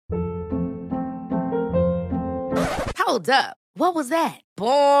Hold up. What was that?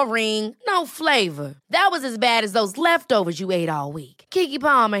 Boring. No flavor. That was as bad as those leftovers you ate all week. Keke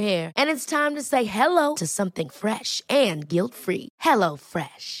Palmer here, and it's time to say hello to something fresh and guilt-free. Hello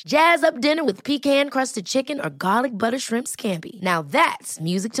Fresh. Jazz up dinner with pecan-crusted chicken or garlic butter shrimp scampi. Now that's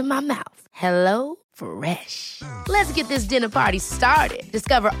music to my mouth. Hello Fresh. Let's get this dinner party started.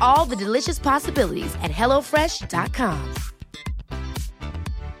 Discover all the delicious possibilities at hellofresh.com.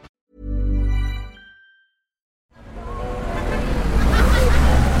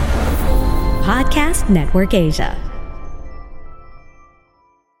 Podcast Network Asia.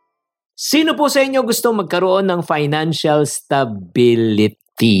 Sino po sa inyo gusto magkaroon ng financial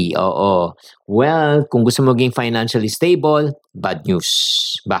stability? Oo. Well, kung gusto mo maging financially stable, bad news.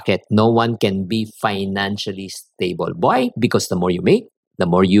 Bakit? No one can be financially stable. Why? Because the more you make, the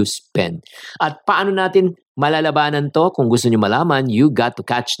more you spend. At paano natin malalabanan to? Kung gusto nyo malaman, you got to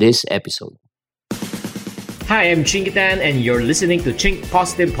catch this episode. Hi, I'm Chinkitan and you're listening to Chink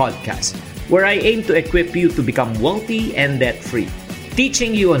Positive Podcast, where I aim to equip you to become wealthy and debt-free,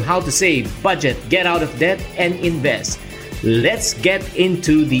 teaching you on how to save, budget, get out of debt, and invest. Let's get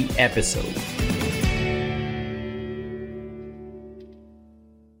into the episode.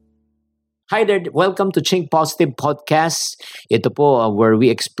 Hi there, welcome to Chink Positive Podcast. Ito po where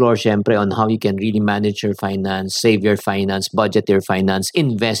we explore syempre on how you can really manage your finance, save your finance, budget your finance,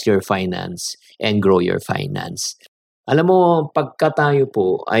 invest your finance, and grow your finance. Alam mo, pagka tayo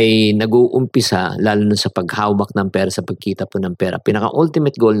po ay nag-uumpisa, lalo na sa paghawak ng pera, sa pagkita po ng pera,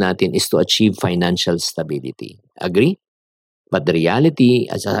 pinaka-ultimate goal natin is to achieve financial stability. Agree? But the reality,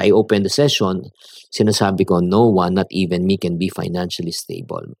 as I open the session, sinasabi ko, no one, not even me, can be financially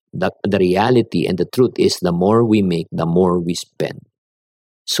stable. The reality and the truth is, the more we make, the more we spend.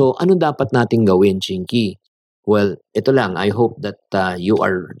 So, ano dapat nating gawin, Chinky? Well, ito lang. I hope that you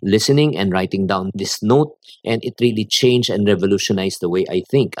are listening and writing down this note, and it really changed and revolutionized the way I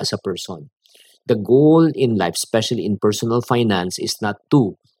think as a person. The goal in life, especially in personal finance, is not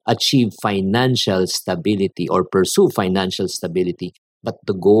to achieve financial stability or pursue financial stability, but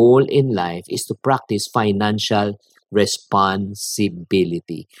the goal in life is to practice financial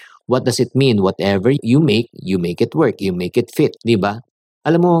responsibility. What does it mean? Whatever you make it work, you make it fit, di ba?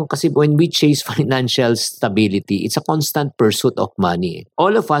 Alam mo, kasi when we chase financial stability, it's a constant pursuit of money.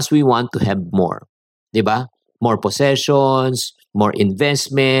 All of us, we want to have more. Diba? More possessions, more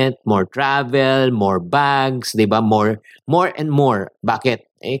investment, more travel, more bags, diba? More and more. Bakit?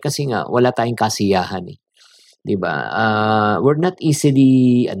 Kasi nga, wala tayong kasiyahan eh. Diba? We're not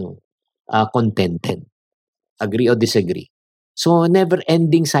easily contented. Agree or disagree? So,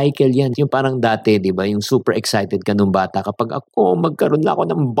 never-ending cycle yan. Yung parang dati, di ba? Yung super excited ka nung bata kapag magkaroon na ako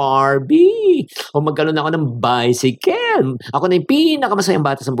ng Barbie o magkaroon na ako ng bicycle. Ako na yung pinakamasayang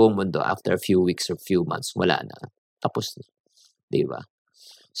bata sa buong mundo. After a few weeks or few months, wala na. Tapos na. Di ba?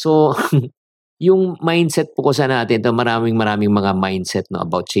 So, yung mindset po ko sa natin, ito maraming mga mindset no,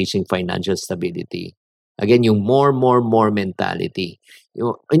 about chasing financial stability. Again, yung more mentality.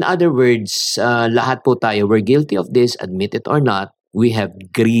 In other words, lahat po tayo, we're guilty of this, admit it or not, we have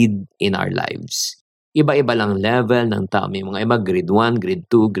greed in our lives. Iba-iba lang level ng tao. May mga iba, grade 1, grade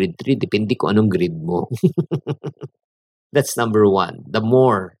 2, grade 3, depende kung anong grade mo. That's number 1, the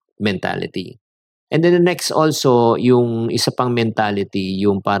more mentality. And then the next also, yung isa pang mentality,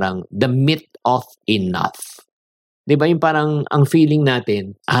 yung parang the myth of enough. Diba yung parang ang feeling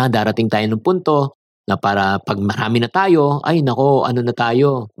natin, darating tayo ng punto, na para pag marami na tayo, ay nako, ano na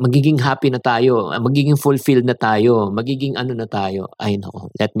tayo, magiging happy na tayo, magiging fulfilled na tayo, magiging ano na tayo. Ay nako,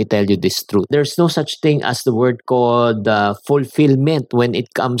 let me tell you this truth. There's no such thing as the word called fulfillment when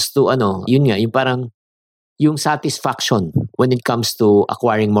it comes to yun nga, yung parang yung satisfaction when it comes to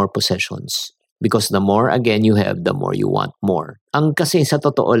acquiring more possessions. Because the more, again, you have, the more you want more. Ang kasi sa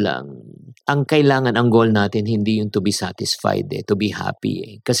totoo lang, ang kailangan, ang goal natin, hindi yung to be satisfied, to be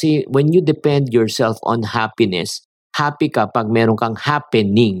happy. Kasi when you depend yourself on happiness, happy ka pag meron kang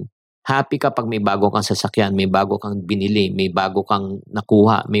happening. Happy ka pag may bago kang sasakyan, may bago kang binili, may bago kang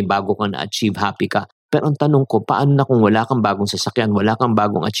nakuha, may bago kang na-achieve, happy ka. Pero ang tanong ko, paano na kung wala kang bagong sasakyan, wala kang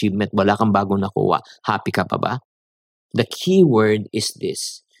bagong achievement, wala kang bagong nakuha, happy ka pa ba? The key word is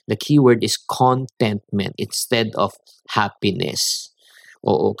this. The key word is contentment instead of happiness.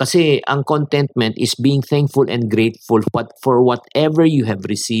 Oo, kasi ang contentment is being thankful and grateful for whatever you have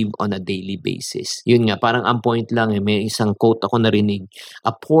received on a daily basis. Yun nga, parang ang point lang, may isang quote ako narinig.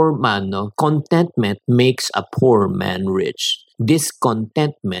 A poor man, contentment makes a poor man rich.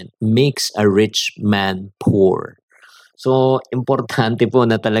 Discontentment makes a rich man poor. So, importante po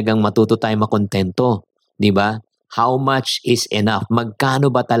na talagang matuto tayo makontento. Di ba? How much is enough?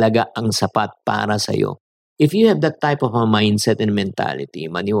 Magkano ba talaga ang sapat para sa'yo? If you have that type of a mindset and mentality,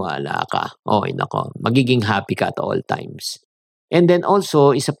 maniwala ka, okay, nako, magiging happy ka at all times. And then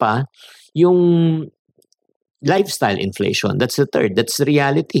also, isa pa, yung lifestyle inflation. That's the third. That's the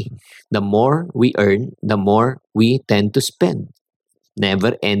reality. The more we earn, the more we tend to spend.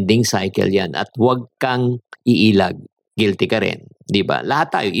 Never-ending cycle yan. At huwag kang iilag. Guilty ka rin. Diba? Lahat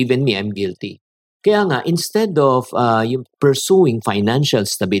tayo, even me, I'm guilty. Kaya nga, instead of yung pursuing financial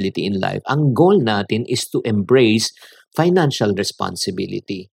stability in life, ang goal natin is to embrace financial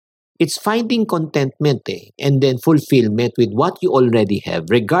responsibility. It's finding contentment and then fulfillment with what you already have,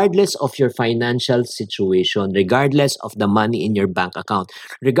 regardless of your financial situation, regardless of the money in your bank account,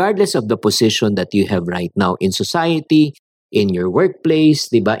 regardless of the position that you have right now in society, in your workplace,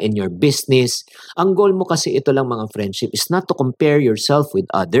 diba, in your business. Ang goal mo kasi ito lang mga friendship is not to compare yourself with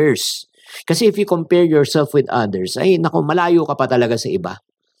others. Kasi if you compare yourself with others, ay naku, malayo ka pa talaga sa iba.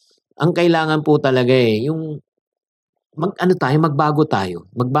 Ang kailangan po talaga yung magbago tayo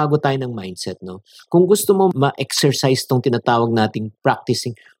ng mindset, no? Kung gusto mo ma-exercise tong tinatawag nating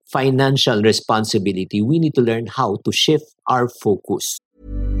practicing financial responsibility, we need to learn how to shift our focus.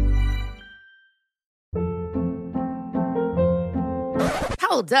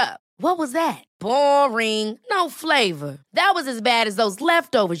 Hold up. What was that? Boring. No flavor. That was as bad as those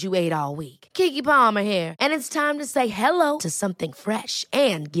leftovers you ate all week. Keke Palmer here, and it's time to say hello to something fresh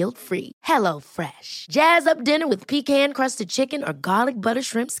and guilt-free. Hello Fresh. Jazz up dinner with pecan-crusted chicken or garlic butter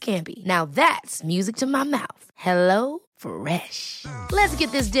shrimp scampi. Now that's music to my mouth. Hello Fresh. Let's get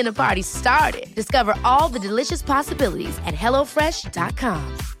this dinner party started. Discover all the delicious possibilities at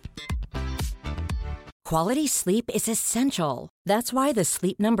HelloFresh.com. Quality sleep is essential. That's why the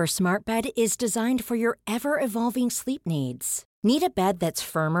Sleep Number Smart Bed is designed for your ever-evolving sleep needs. Need a bed that's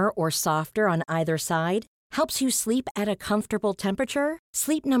firmer or softer on either side? Helps you sleep at a comfortable temperature?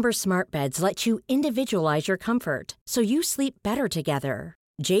 Sleep Number Smart Beds let you individualize your comfort, so you sleep better together.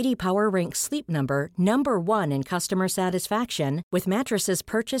 J.D. Power ranks Sleep Number number 1 in customer satisfaction with mattresses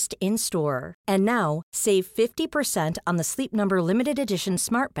purchased in-store. And now, save 50% on the Sleep Number Limited Edition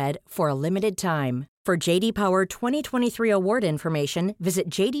Smart Bed for a limited time. For J.D. Power 2023 award information, visit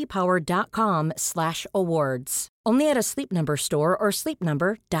jdpower.com/awards. Only at a Sleep Number store or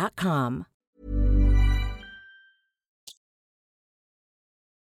sleepnumber.com.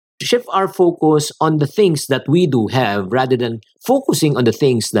 Shift our focus on the things that we do have rather than focusing on the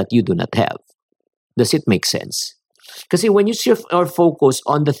things that you do not have. Does it make sense? Kasi when you shift our focus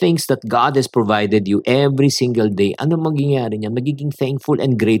on the things that God has provided you every single day, ano mangyayari niyan? Magiging thankful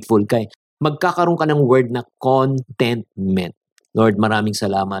and grateful ka. Magkakaroon ka ng word na contentment. Lord, maraming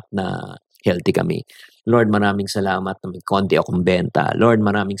salamat na healthy kami. Lord, maraming salamat na may konti akong benta. Lord,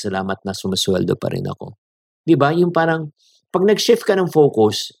 maraming salamat na sumasweldo pa rin ako. Diba? Yung parang, pag nag-shift ka ng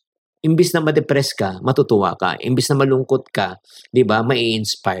focus, imbis na ma-depress ka, matutuwa ka. Imbis na malungkot ka, diba?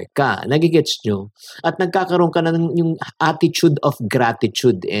 Mai-inspire ka. Nagigets nyo? At nagkakaroon ka ng yung attitude of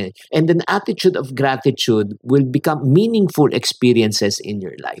gratitude. And then attitude of gratitude will become meaningful experiences in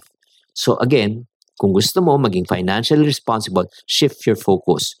your life. So again, kung gusto mo maging financially responsible, shift your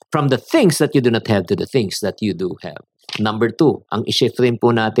focus from the things that you do not have to the things that you do have. Number 2, ang i-shift rin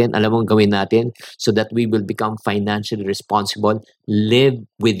po natin, alam mo gawin natin, so that we will become financially responsible, live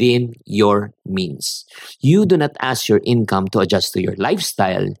within your means. You do not ask your income to adjust to your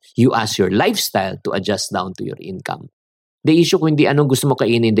lifestyle. You ask your lifestyle to adjust down to your income. The issue kung hindi anong gusto mo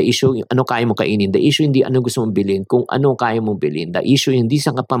kainin, the issue ano kaya mo kainin, the issue hindi anong gusto mong bilhin, kung ano kaya mong bilhin, the issue hindi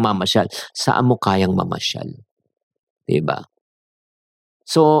saan ka pamamasyal, saan mo kayang mamasyal. Diba?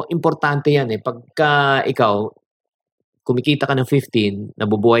 So, importante yan pagka ikaw, kumikita ka ng 15,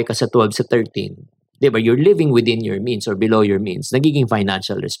 nabubuhay ka sa 12, sa 13, diba? You're living within your means or below your means, nagiging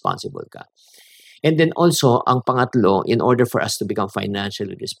financial responsible ka. And then also, ang pangatlo, in order for us to become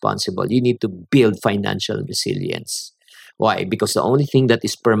financially responsible, you need to build financial resilience. Why? Because the only thing that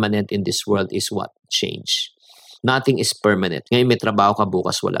is permanent in this world is what? Change. Nothing is permanent. Ngayon may trabaho ka,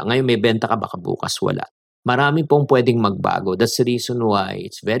 bukas wala. Ngayon may benta ka, baka bukas wala. Marami pong pwedeng magbago. That's the reason why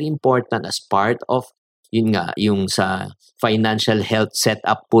it's very important as part of, yun nga, yung sa financial health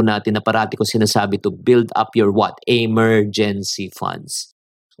setup po natin na parati ko sinasabi to build up your what? Emergency funds.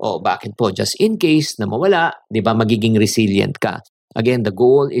 Bakit po? Just in case na mawala, di ba, magiging resilient ka. Again, the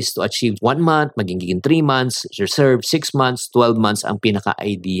goal is to achieve 1 month, magiging 3 months, reserve 6 months, 12 months ang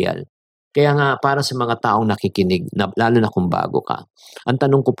pinaka-ideal. Kaya nga, para sa mga taong nakikinig, lalo na kung bago ka, ang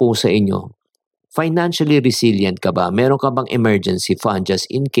tanong ko po sa inyo, financially resilient ka ba? Meron ka bang emergency fund just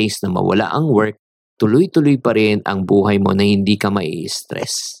in case na mawala ang work, tuloy-tuloy pa rin ang buhay mo na hindi ka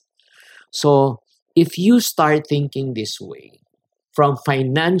mai-stress? So, if you start thinking this way, from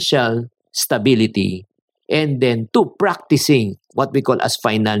financial stability And then 2, practicing what we call as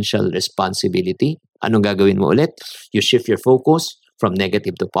financial responsibility. Anong gagawin mo ulit? You shift your focus from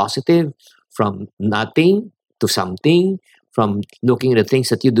negative to positive, from nothing to something, from looking at the things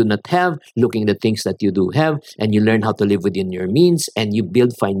that you do not have, looking at the things that you do have, and you learn how to live within your means, and you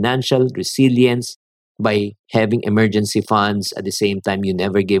build financial resilience by having emergency funds. At the same time, you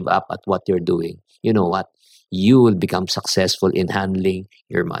never give up at what you're doing. You know what? You will become successful in handling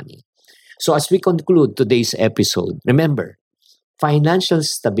your money. So as we conclude today's episode, remember, financial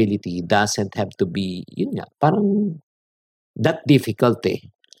stability doesn't have to be, parang that difficult eh.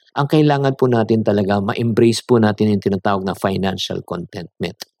 Ang kailangan po natin talaga, ma-embrace po natin yung tinatawag na financial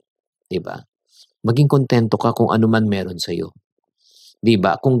contentment. Diba? Maging kontento ka kung ano man meron sa'yo.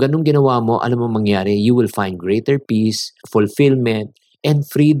 Diba? Kung ganun ginawa mo, alam mo mangyari, you will find greater peace, fulfillment, and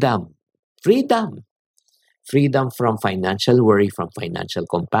freedom. Freedom! Freedom from financial worry, from financial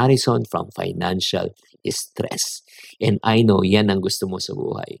comparison, from financial stress. And I know, yan ang gusto mo sa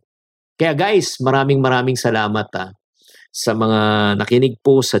buhay. Kaya guys, maraming salamat sa mga nakinig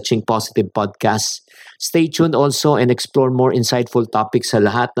po sa Chink Positive Podcast. Stay tuned also and explore more insightful topics sa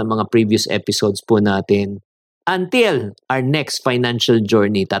lahat ng mga previous episodes po natin. Until our next financial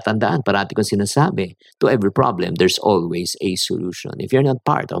journey, tatandaan, parati kong sinasabi, to every problem, there's always a solution. If you're not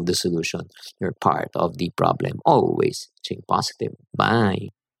part of the solution, you're part of the problem. Always Chink Positive.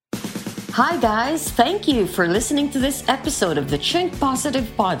 Bye. Hi guys, thank you for listening to this episode of the Chink Positive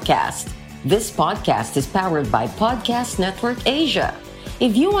Podcast. This podcast is powered by Podcast Network Asia.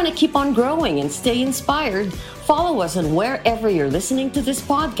 If you want to keep on growing and stay inspired, follow us on wherever you're listening to this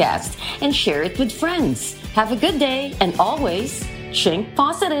podcast and share it with friends. Have a good day and always Chink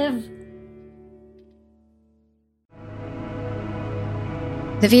Positive.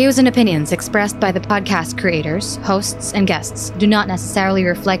 The views and opinions expressed by the podcast creators, hosts, and guests do not necessarily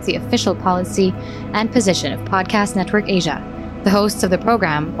reflect the official policy and position of Podcast Network Asia, the hosts of the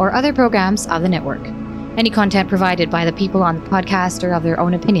program, or other programs of the network. Any content provided by the people on the podcast are of their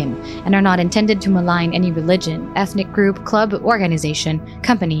own opinion and are not intended to malign any religion, ethnic group, club, organization,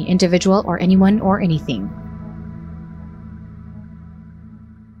 company, individual, or anyone or anything.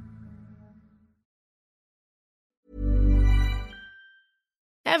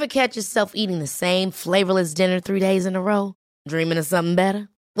 Ever catch yourself eating the same flavorless dinner 3 days in a row? Dreaming of something better?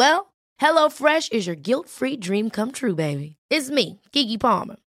 Well, HelloFresh is your guilt-free dream come true, baby. It's me, Keke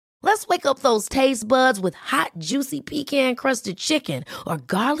Palmer. Let's wake up those taste buds with hot, juicy pecan-crusted chicken or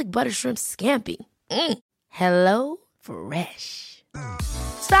garlic butter shrimp scampi. Hello Fresh.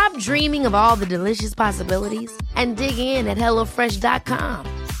 Stop dreaming of all the delicious possibilities and dig in at HelloFresh.com.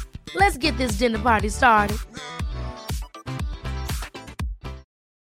 Let's get this dinner party started.